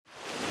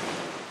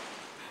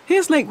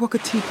Here's Lake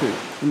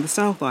Wakatipu in the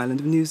South Island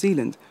of New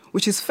Zealand,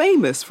 which is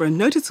famous for a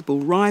noticeable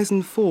rise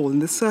and fall in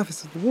the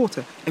surface of the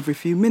water every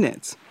few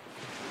minutes.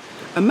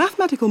 A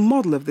mathematical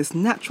model of this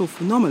natural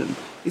phenomenon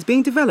is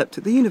being developed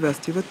at the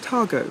University of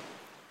Otago.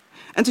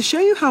 And to show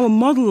you how a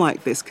model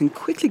like this can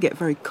quickly get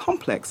very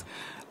complex,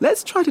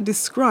 let's try to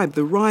describe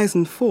the rise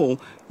and fall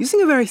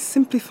using a very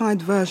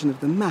simplified version of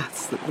the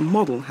maths that the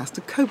model has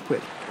to cope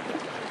with.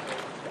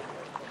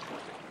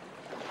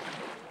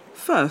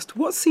 First,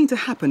 what's seen to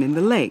happen in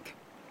the lake?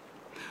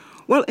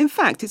 Well, in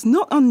fact, it's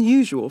not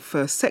unusual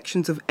for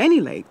sections of any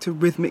lake to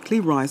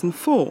rhythmically rise and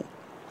fall.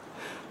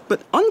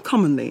 But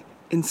uncommonly,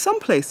 in some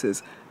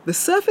places, the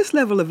surface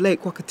level of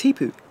Lake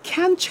Wakatipu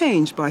can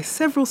change by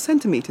several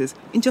centimetres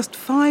in just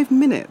 5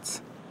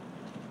 minutes.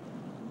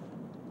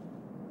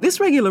 This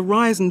regular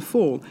rise and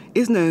fall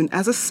is known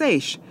as a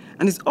seiche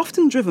and is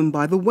often driven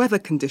by the weather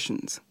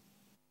conditions.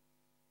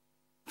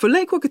 For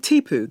Lake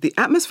Wakatipu, the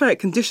atmospheric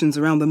conditions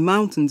around the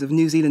mountains of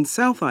New Zealand's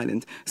South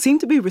Island seem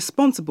to be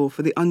responsible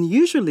for the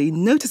unusually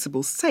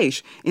noticeable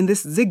seiche in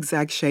this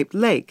zigzag-shaped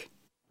lake.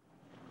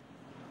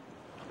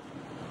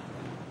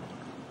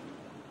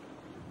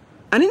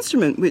 An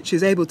instrument which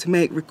is able to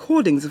make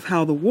recordings of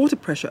how the water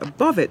pressure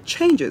above it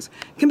changes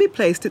can be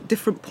placed at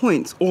different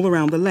points all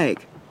around the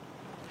lake.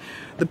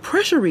 The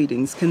pressure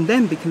readings can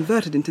then be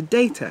converted into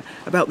data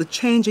about the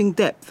changing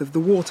depth of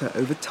the water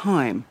over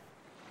time.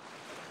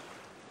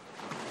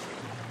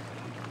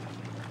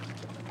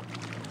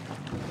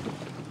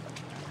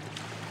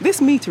 This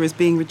meter is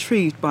being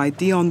retrieved by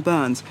Dion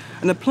Burns,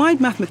 an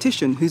applied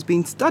mathematician who's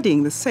been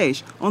studying the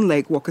seiche on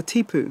Lake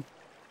Wakatipu.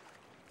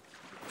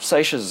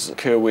 Seiches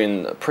occur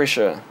when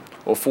pressure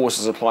or force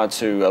is applied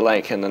to a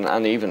lake in an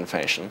uneven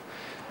fashion.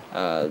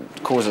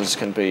 Causes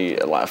can be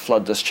like a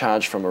flood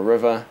discharge from a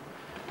river,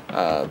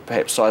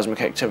 perhaps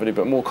seismic activity,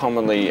 but more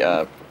commonly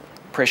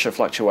pressure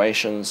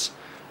fluctuations,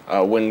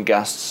 wind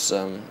gusts,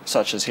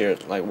 such as here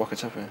at Lake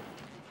Wakatipu.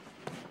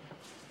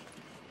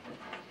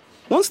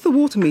 Once the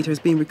water meter has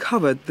been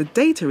recovered, the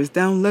data is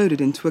downloaded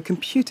into a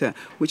computer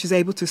which is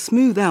able to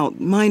smooth out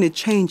minor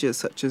changes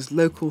such as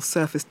local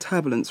surface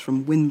turbulence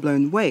from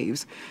wind-blown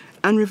waves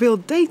and reveal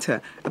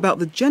data about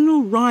the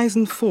general rise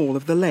and fall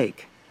of the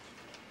lake.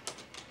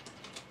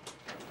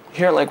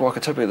 Here at Lake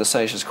Wakatipu, the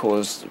seiche is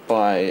caused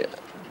by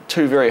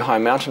two very high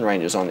mountain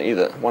ranges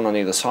one on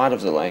either side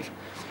of the lake,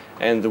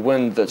 and the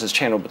wind that is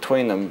channeled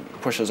between them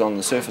pushes on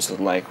the surface of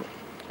the lake.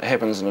 It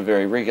happens in a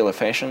very regular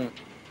fashion.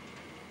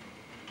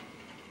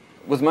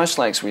 With most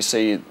lakes, we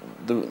see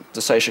the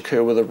seiche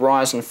occur with a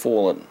rise and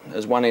fall.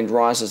 As one end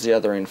rises, the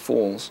other end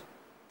falls.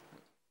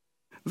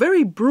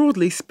 Very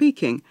broadly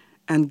speaking,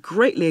 and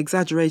greatly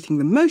exaggerating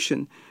the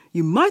motion,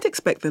 you might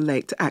expect the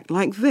lake to act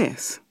like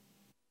this.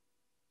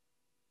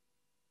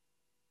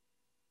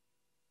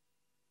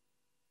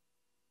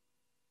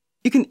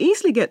 You can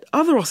easily get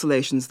other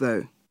oscillations,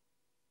 though.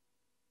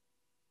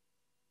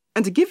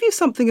 And to give you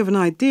something of an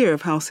idea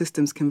of how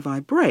systems can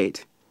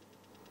vibrate,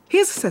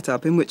 here's a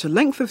setup in which a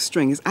length of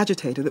string is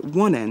agitated at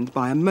one end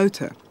by a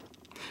motor.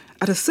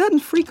 At a certain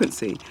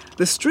frequency,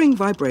 the string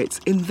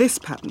vibrates in this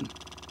pattern.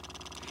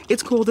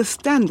 It's called a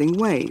standing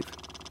wave.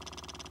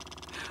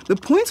 The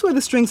points where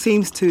the string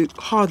seems to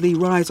hardly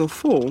rise or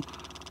fall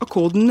are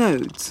called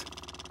nodes.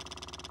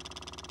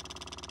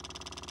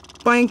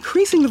 By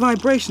increasing the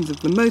vibrations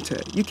of the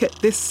motor, you get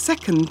this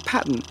second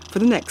pattern for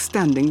the next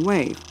standing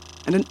wave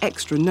and an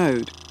extra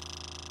node.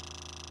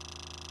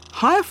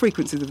 Higher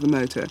frequencies of the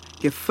motor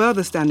give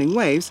further standing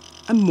waves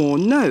and more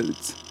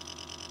nodes.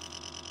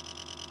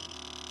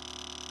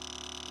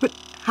 But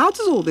how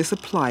does all this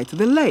apply to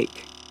the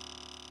lake?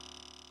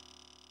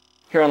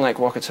 Here on Lake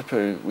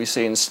Wakatipu, we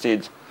see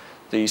instead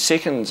the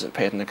second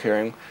pattern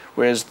occurring,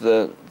 whereas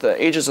the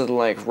edges of the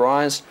lake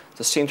rise,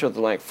 the centre of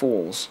the lake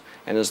falls,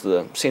 and as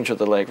the centre of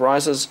the lake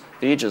rises,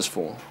 the edges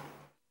fall.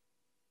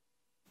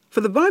 For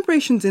the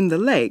vibrations in the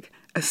lake,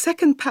 a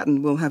second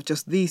pattern will have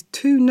just these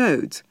two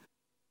nodes.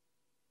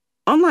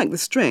 Unlike the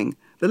string,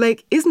 the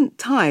lake isn't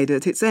tied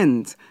at its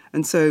ends,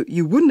 and so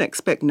you wouldn't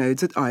expect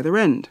nodes at either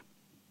end.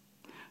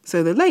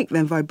 So the lake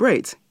then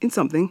vibrates in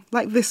something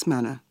like this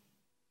manner.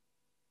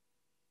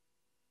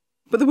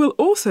 But there will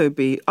also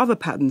be other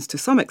patterns to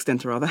some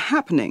extent or other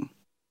happening.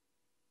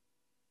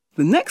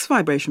 The next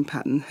vibration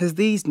pattern has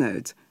these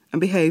nodes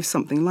and behaves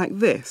something like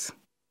this.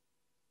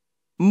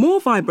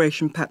 More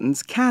vibration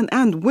patterns can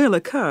and will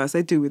occur as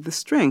they do with the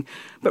string,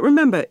 but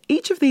remember,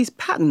 each of these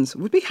patterns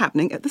would be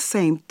happening at the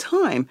same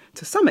time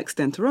to some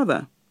extent or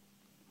other.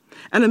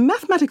 And a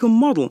mathematical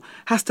model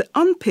has to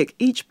unpick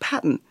each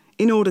pattern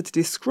in order to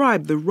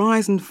describe the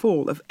rise and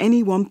fall of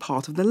any one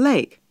part of the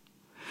lake.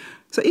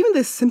 So even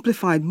this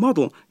simplified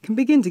model can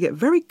begin to get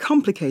very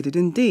complicated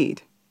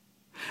indeed.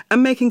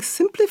 And making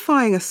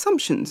simplifying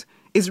assumptions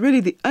is really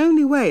the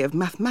only way of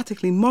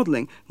mathematically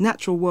modelling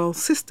natural world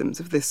systems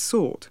of this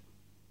sort.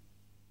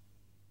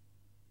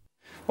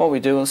 What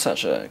we do with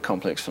such a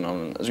complex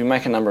phenomenon is we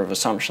make a number of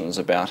assumptions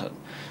about it.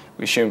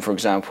 We assume, for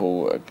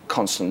example, a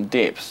constant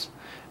depth.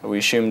 We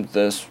assume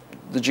the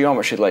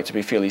geometry of the lake to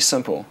be fairly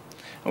simple.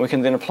 and we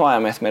can then apply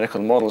our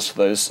mathematical models to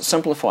those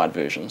simplified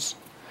versions.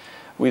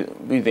 We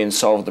then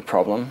solve the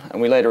problem,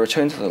 and we later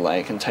return to the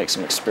lake and take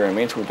some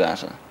experimental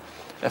data.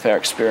 If our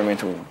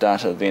experimental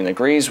data then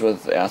agrees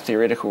with our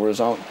theoretical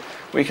result,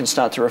 we can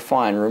start to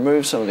refine,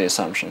 remove some of the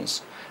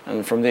assumptions,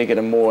 and from there get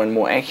a more and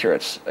more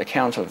accurate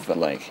account of the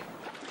lake.